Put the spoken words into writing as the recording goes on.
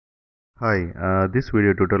Hi, this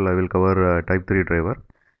video tutorial I will cover type 3 driver.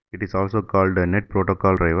 It is also called net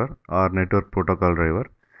protocol driver or network protocol driver,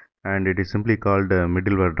 and it is simply called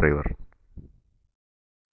middleware driver.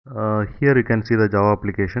 Here you can see the Java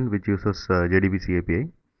application which uses JDBC API.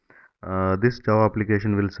 This Java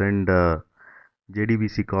application will send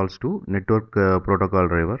JDBC calls to network protocol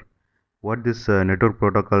driver. What this network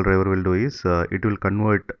protocol driver will do is it will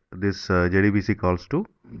convert this JDBC calls to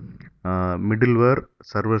middleware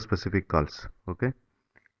server specific calls. Okay,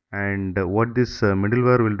 and what this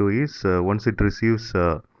middleware will do is once it receives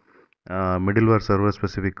middleware server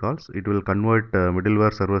specific calls, it will convert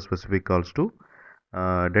middleware server specific calls to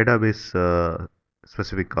database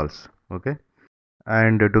specific calls. Okay,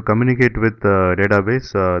 and to communicate with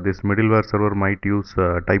database, this middleware server might use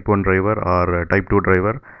type 1 driver or type 2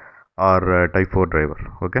 driver or type 4 driver.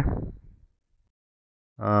 Okay,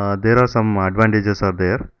 there are some advantages are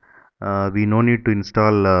there. We no need to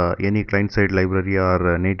install any client-side library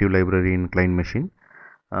or native library in client machine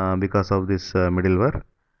because of this middleware,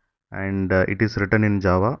 and it is written in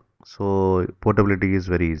Java, so portability is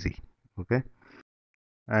very easy. Okay,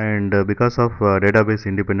 and because of database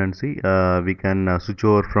independency, we can switch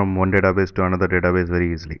over from one database to another database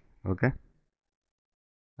very easily. Okay,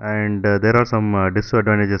 and there are some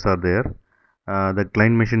disadvantages are there. The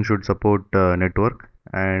client machine should support network,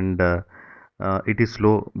 and it is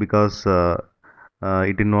slow because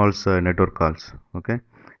it involves network calls. Okay,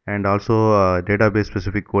 and also database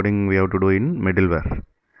specific coding we have to do in middleware.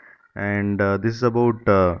 And this is about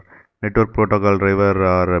network protocol driver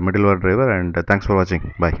or middleware driver, and thanks for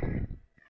watching. Bye.